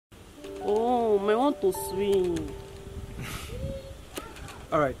I want to swim.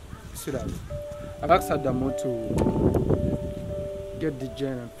 Alright, see that. I've asked Adamo to get the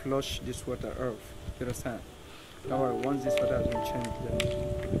gen and flush this water off. You understand? Don't worry, once this water has been changed,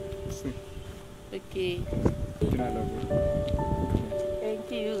 then swim. Okay. You know I love you.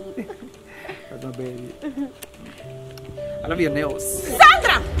 Thank you. That's my baby. I love your nails.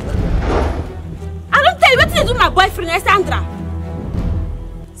 Sandra! I don't tell you what to do with my boyfriend, eh, Sandra?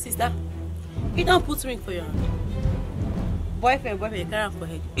 Sister, you don't put ring for your hand. Boyfriend, you can't for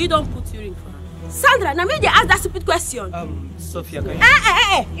head. You don't put your ring for hand. Sandra, now me they ask that stupid question. Sophia, can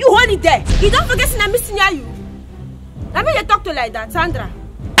you... You hold it there. You don't forget I'm missing you. Now me they talk to like that, Sandra.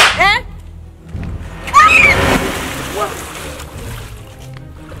 Eh? What?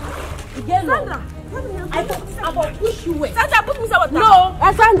 Sandra, I will push you away. Sandra, put me inside water. No,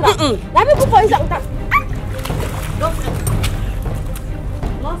 Sandra. Let me put for inside water.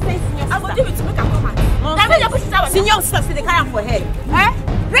 Nonsense, I will do it to make a comment. Let me just push inside water. Senior stuff, they carry for head. Eh?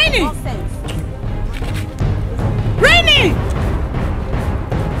 Rainy. Nonsense. Rainy.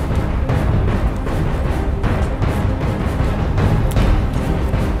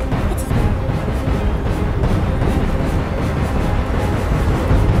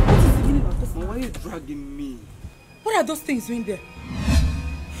 Dragging me. What are those things doing there?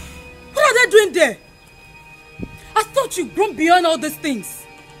 What are they doing there? I thought you'd grown beyond all these things.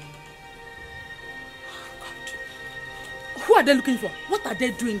 God. Who are they looking for? What are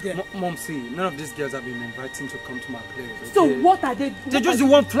they doing there? Mom, see, none of these girls have been inviting to come to my place. Okay? So what are they doing? They're just the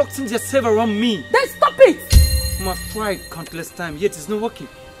one flocking themselves around me. Then stop it! Mom, I've tried countless times, yet it's not working.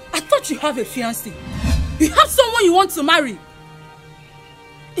 I thought you have a fiancé. You have someone you want to marry.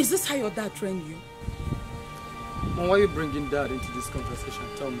 Is this how your dad trained you? Mom, why are you bringing Dad into this conversation?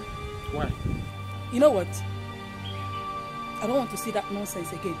 Tell me. Why? You know what? I don't want to see that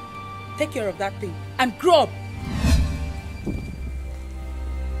nonsense again. Take care of that thing and grow up.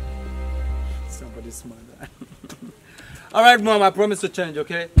 Somebody's mother. Alright, Mom, I promise to change,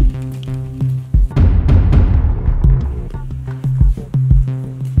 okay?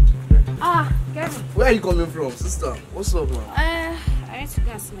 Kevin. Where are you coming from, sister? What's up, man? I need to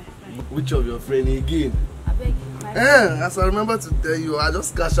go and see my friend. Which of your friend again? I beg you. As I remember to tell you, I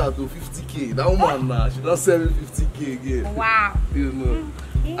just cashed out to 50k. That woman now, she just sell me 50k again. Wow. You know.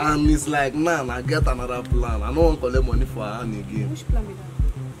 And it's like, man, I get another plan. I don't want to collect money for her hand again. Which plan be that?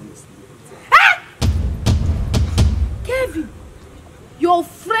 Kevin, your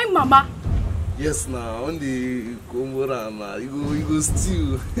friend Mama. Yes, now on the Komora now, you go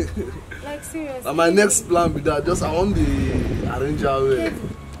steal. Like seriously. And my next plan be that just I want the arranger way.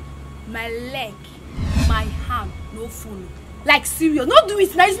 Kevin, my leg, my hand, no follow. Like serious, not do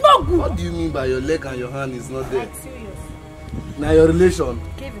it now. It's not good. What do you mean by your leg and your hand is not there? Like serious. Now your relation.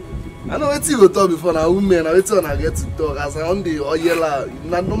 Kevin. I know what you go talk before now women. I wait till I get to talk. As I on the oyela,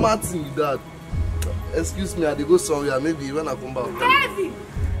 na normal thing with that. Excuse me, I dey go somewhere. Maybe when I come back. Kevin,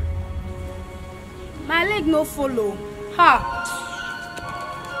 my leg no follow. Ha.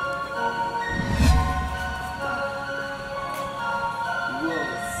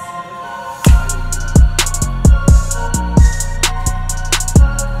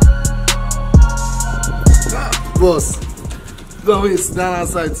 Boss, go wait, sit down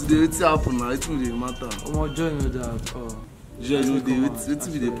outside today. What's happen now? What's the matter? I'm enjoying with that. Join with the what's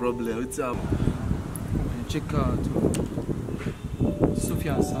the problem? What's happen? Check out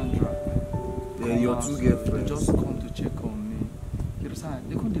Sophia and Sandra. Yeah, your two girlfriends. They just come to check on me. You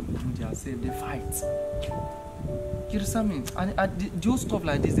understand? They come to do themselves, they fight. You understand me? And the whole stuff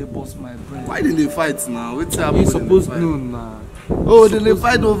like this, they bust my brain. Why did they fight now? What's happening? You're supposed to know now. Oh, then they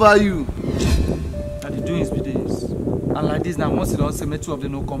fight over you. And the doings be this. And like this now, once they don't say me, two of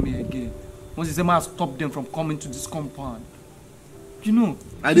them don't come here again. Once they say I stop them from coming to this compound. You know.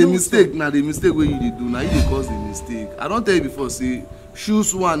 And the mistake now, the mistake where you did do now, you dey cause the mistake. I don't tell you before, say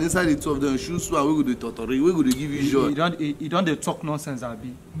choose one inside the two of them, choose one we go to torture, we go to give you joy. You don't they talk nonsense, Abi.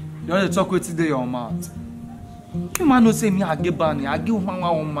 You don't they talk with today your mouth. You man no say me I get banny, I give woman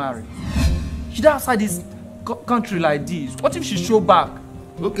I won't marry. She don't outside this country like this. What if she show back?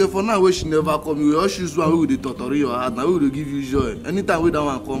 Okay, for now where she never come, you all choose one we go to torture your heart. Now we go to give you joy. Anytime we don't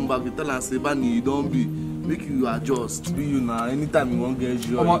want to come back, you tell her say banny you don't be. Make you adjust. Be you now. Anytime you won't get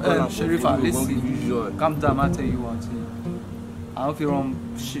joy, Sherifa, listen. Calm down, I'll tell you one thing. I don't feel wrong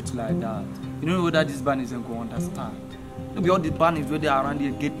shit like that. You know whether this band isn't going to understand. Maybe all the band is where they are around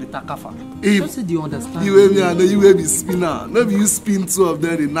the gate with Takafa. Just say they understand. You and me, I know you will be spinner. Maybe you spin two of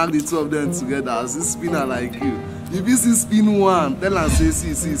them, they knock the two of them together. As a spinner like you. If you see spin one, tell her say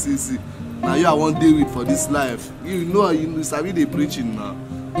see. Now you are one day with for this life. You know sabi they preaching now.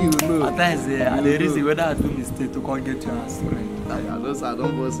 You know. At times, I dey reason whether I do mistake to come get you as friend. I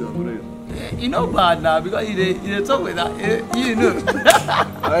don't boss your brain. You know bad now because you dey talk with that. You know.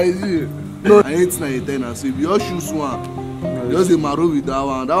 I see. No, I ain't saying it now. So if you all choose one, just a marrow with that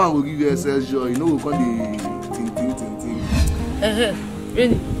one. That one will give you excess joy. You know we call the ting.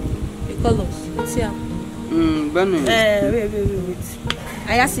 Really? The colors. Let's see how. Benny. Wait.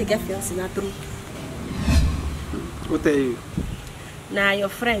 I asked you to get fiancé, not true. What tell you? Nah, your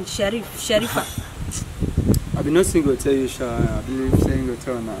friend, Sherifa. I be not single tell you, Sha. I believe saying go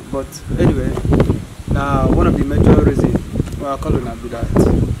tell now. But anyway, now one of the major reasons why I call on be that.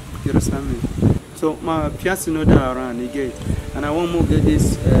 You understand me? So my fiancé know that around the gate, and I want more get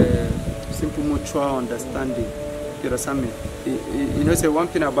this simple mutual understanding. You understand me? You know, say one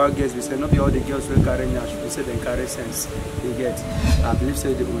thing about girls, we say not be all the girls will carry nash. We say they carry sense. You get? I believe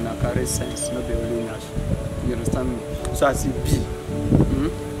say they will carry sense, not be only nash. You understand me? So I see B.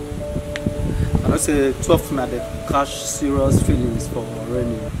 I don't say 12 now they catch serious feelings for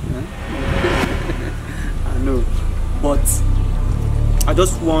Rennie. I know, but I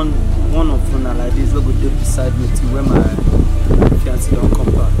just want one of them like this. Look good beside me till when my fiancé don't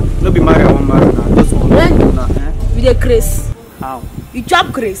come back. No be married, I won't marry now. I just want one now. With the grace. How? You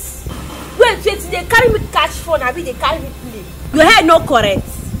drop grace. Wait, they carry me catch phone, I be they carry me play. Your hair no correct.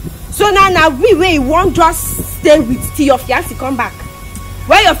 So now we won't just stay with till your fiancé come back.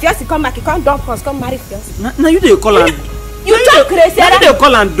 When your fiancé come back, you can't dump us, come marry fiancé. Now you dey call am. You drop grace. Now you dey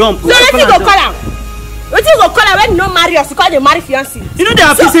call am dump. So let's go call am. What you go call am when you no marry us? You call them marry fiancé. You know they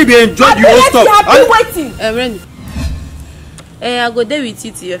happy say they enjoy the whole stuff. I've been waiting. Rennie. I go there with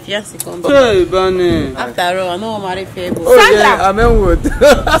you till your fiancé come back. Hey, Bunny. After all, I know I'm married fair. Oh Sandra. yeah, I mean what?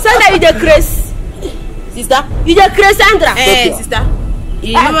 Sandra, you the grace. Sister. You the grace, Sandra. Sister.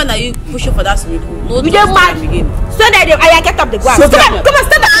 You remember that you push up for that swimming pool? No, You don't mad. So that I get up the ground. Come on,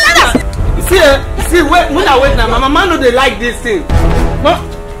 stand up. See, wait, Muna wait now. My mama know they like this thing. No,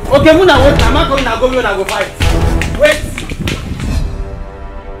 okay, Muna wait now. I'm going to go and go fight. Wait.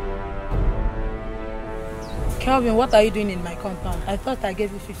 Kelvin, what are you doing in my compound? I thought I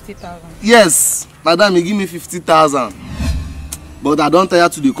gave you 50,000. Yes, madam, you give me 50,000. But I don't tell you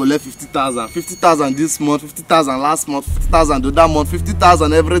to collect 50,000. 50,000 this month, 50,000 last month, 50,000 the other month,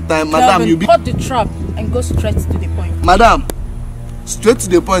 50,000 every time. Madam, Kelvin, you be. cut the trap and go straight to the point. Madam, straight to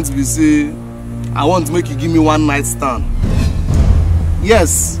the point we say, I want to make you give me one night stand.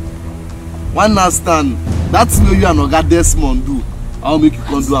 Yes, one night stand. That's what you and Oga Desmond do. I'll make you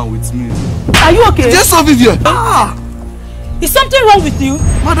come do one with me. Are you okay? Just over here. Is something wrong with you?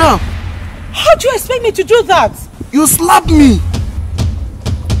 Madam, How do you expect me to do that? you slapped me.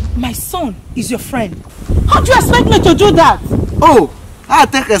 My son is your friend. How do you expect me to do that? Oh, I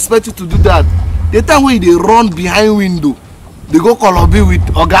expect you to do that. The time when they run behind window, they go Colombia with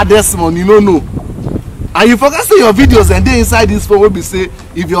Oga Desmond, you don't know. And you forget say your videos and they inside this phone will be say,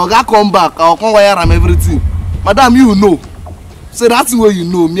 if your Oga come back, I'll come wire and everything. Madam, you know. So that's where you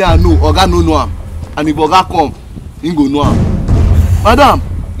know, me I know, Oga no know him. And if Oga come, he go know him. Madam,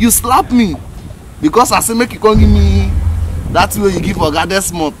 you slap me. Because I say make you come give me, that's where you give Oga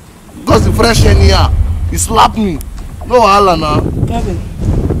Desmond. Because the fresh air here, you slap me. No wahala now. Kevin.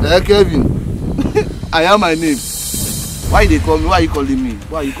 Kevin. I am my name. Why they call me? Why are you calling me?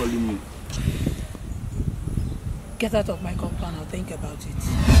 Why are you calling me? Get out of my compound, I'll think about it.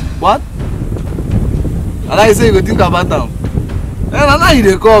 What? And I say you go think about them. And now you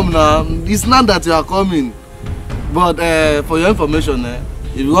they come now. It's not that you are coming. But for your information,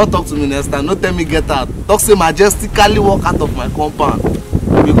 if you want to talk to me next time, don't tell me get out. Talk say majestically walk out of my compound.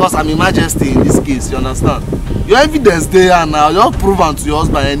 Because I'm in majesty in this case, you understand? Your evidence there now, you're proven to your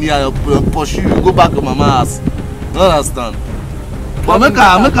husband anyhow, you pursue you, go back to mama's house. You understand? But make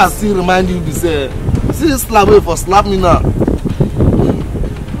I still remind you, be say, see slap way for slap me now.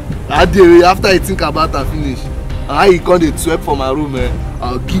 After you think about and finish, and how you come dey sweep for my room,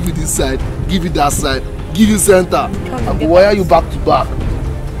 I'll give you this side, give you that side, give you center. I will wire you back to back.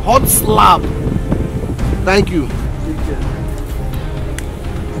 Hot slap. Thank you.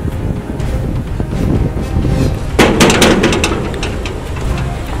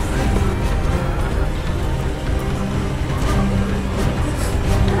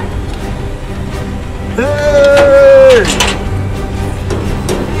 Hey!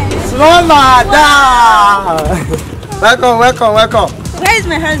 Slow madam! Welcome. Where is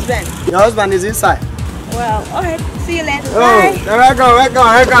my husband? Your husband is inside. Well, alright. See you later. Oh,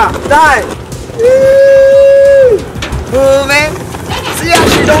 welcome. Die! Moving. See how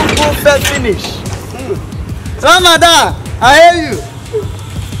she don't go first finish. Slow madam, I hear you.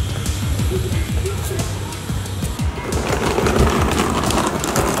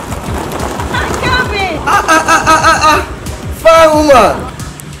 woman.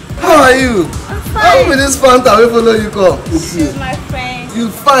 How are you? I'm fine. How with this Fanta we follow you come? She's my friend. You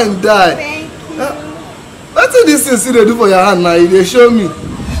fine die. Thank you. What do this thing they do for your hand now? They show me.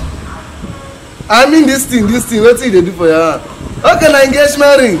 I mean this thing, what thing they do for your hand? Okay, na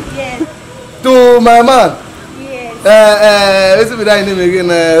engagement ring. Yes. To my man. Yes. What's be that name again?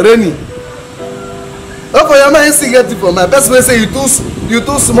 Rennie. Oh, for your man, you still get it for my best way say you too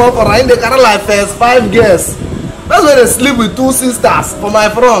small for her. In the carry like first 5 girls. That's why they sleep with 2 sisters for my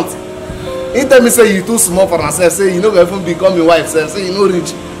front. He tell me say you too small for herself. Say you no go even become your wife. Say you no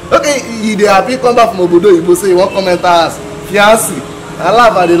rich. Okay, he dey happy come back from Obodo. He go say you want come enter house. Fiancé. I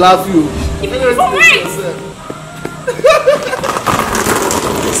laugh and they laugh you. If you for me.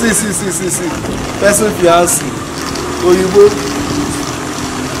 See. Person fiancé. Oyibo.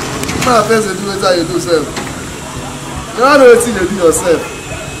 My person do wetin you do sef. You no know wetin you do yourself.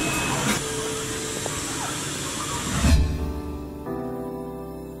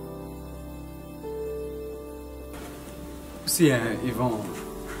 See, Yvonne,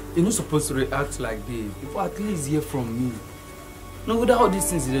 you're not supposed to react like this. People at least hear from me. No, without all these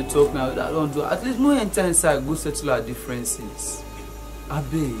things they talk now, that don't do. At least no enter inside, go settle our differences. I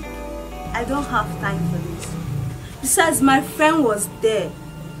beg. I don't have time for this. Besides, my friend was there.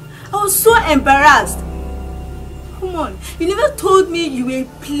 I was so embarrassed. Come on, you never told me you were a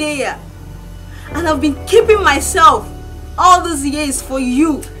player. And I've been keeping myself all these years for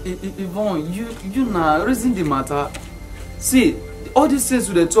you. Yvonne, you now reason the matter. See, all these things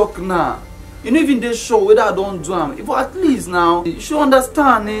they talk now, you know even they show whether I don't do them. If at least now, you should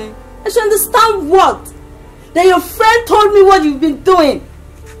understand, eh? I should understand what? That your friend told me what you've been doing.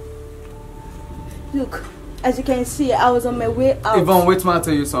 Look, as you can see, I was on my way out. Yvonne, wait, man, I'll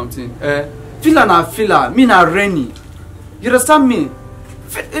tell you something. Filler na filler, me na Rennie. You understand me?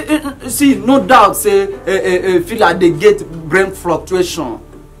 See, no doubt, say, filler they get brain fluctuation.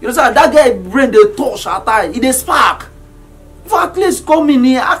 You understand? That guy brain they touch at time, it is spark. If at least come in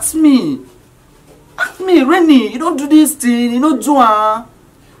here, ask me. Ask me, Rennie, you don't do this thing, you don't do it.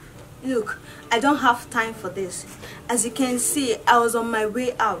 Look, I don't have time for this. As you can see, I was on my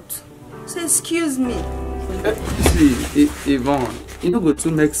way out. So excuse me. See, Yvonne, you don't go to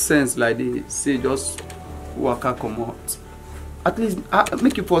make sense like this. Say just waka come out. At least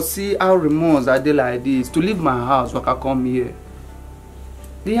make you foresee how remorse I did like this. To leave my house, waka come here.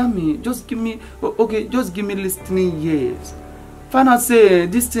 They hear me? Just give me, okay, just give me listening ears. Find out say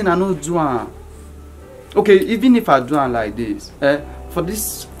this thing I no do. Okay, even if I do like this, for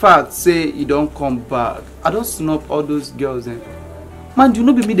this fact say you don't come back, I don't snub all those girls. Man, you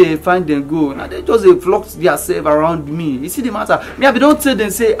know be me they find them go. Now they just flock themselves around me. You see the matter? Me I don't tell them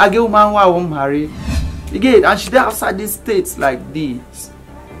say I get woman who I won't marry. You get, and she there outside these states like this.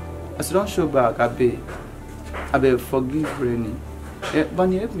 I said don't show back. I beg forgive Rennie.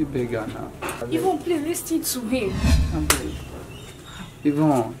 Bunny, help me beg her now. Yvonne, please listen to him. I beg.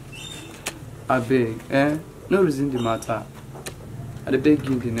 Yvonne, I beg, no reason the matter. I beg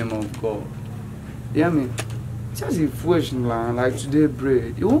you in the name of God. You hear me? Just a fresh like today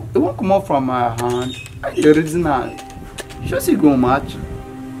bread. It won't come out from my hand. The reason I just see go match.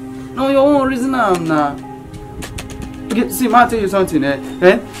 No, your own reason I'm now. Okay, see, I tell you something,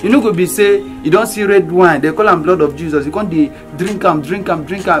 You know go be say you don't see red wine, they call them blood of Jesus. You can't drink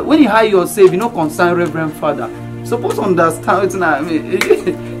them. When you hire yourself, you know concern Reverend Father. Supposed to understand what I mean. Wait.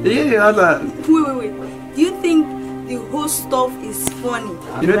 Do you think the whole stuff is funny?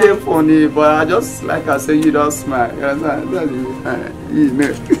 You know they're funny, but I just like I say you don't smile. You understand?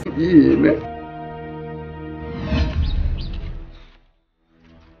 You know.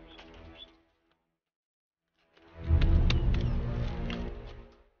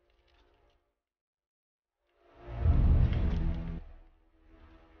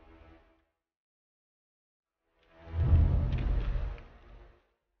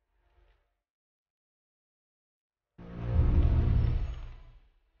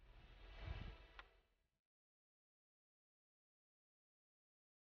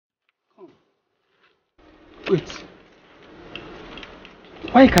 Wait.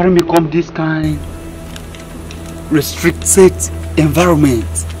 Why carry me come this kind restricted environment?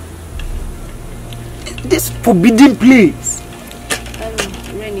 This forbidden place.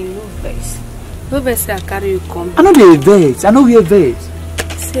 Rennie, no vex. No vex I carry you come. I know they vex. I know we vex.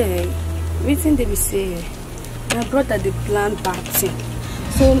 Say, wetin they be say? My brother they plan bad thing.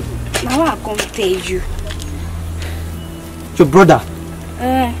 So now I come tell you. Your brother?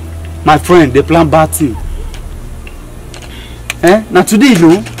 My friend, they plan bad thing. Now today, you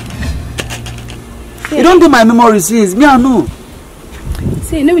know. You don't do my memory since me, I know.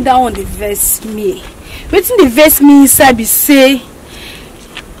 See, you know me that one the verse me. Wetin dey vex me inside be say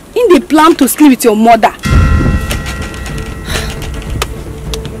in dey plan to sleep with your mother.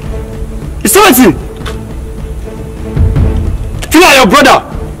 You see wetin? Fila your brother.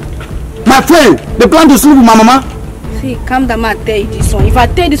 My friend, they plan to sleep with my mama. See, calm down, I tell you this one. If I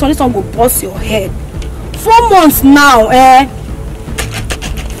tell you this one go bust your head. 4 months now,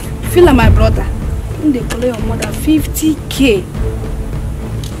 Feel like my brother. In dey follow your mother 50K.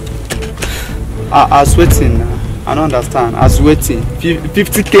 As waiting. I don't understand. As waiting.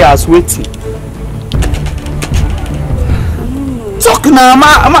 50K as waiting. Talk now,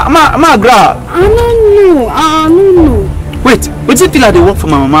 ma grab. I don't know. Wait, wetin filler dey work for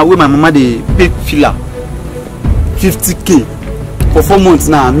my mama wey my mama dey pay filler 50K for 4 months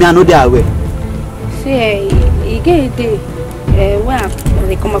now. Me I no dey aware. See, e get a day when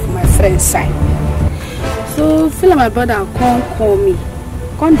they come up from my friend's side. So feel like my brother come call me.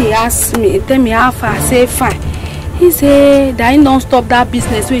 Come they ask me, tell me how far. I say fine. He say that he don't stop that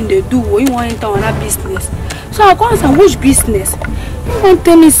business when they do. He want enter on that business. So I come ask him which business. He won't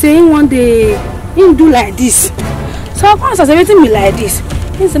tell me say he want he do like this. So I come ask everything me like this.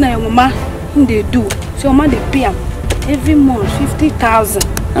 He say na your mama him they do. So your mama they pay him every month 50,000.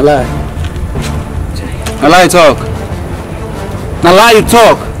 Na lie. Na lie you talk. Na lie you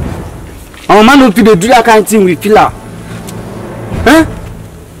talk. My mama no fit dey do that kind of thing with filler. Eh?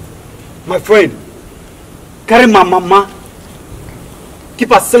 My friend, carry my mama,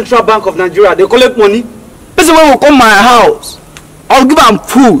 keep at Central Bank of Nigeria. They collect money. Person when will come my house, I'll give them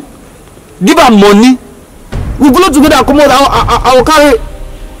food, give them money. We go together. Come out. I will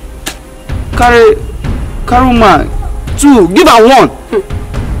carry man. 2, give her 1.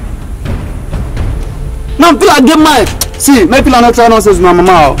 Now people get mad. See, make people not try nonsense with my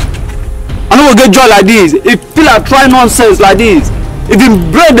mama. I know we get joy like this. If people try nonsense like this, if the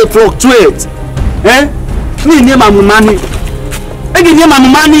bread they fluctuate, me name my money. I give my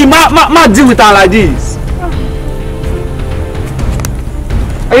money, ma deal with her like this.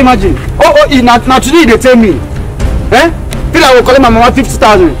 Imagine. Now today they tell me, people will collect my mama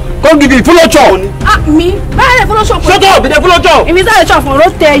 50,000. Come give you follow chop. Me? Why they follow chop? Shut up! They follow chop. If it's not a chop, I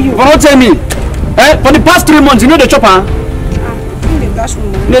don't tell you. Don't tell me. For the past 3 months, you know the chop, huh?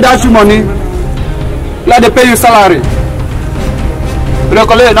 They dash you money. Like they pay you salary. Now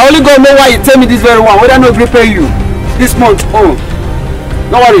only God know why you tell me this very one. Whether no they pay you this month. Oh,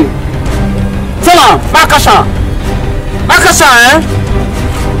 don't worry. Tell her, Bakasha,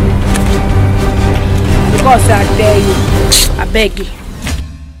 Because I dare you, I beg you.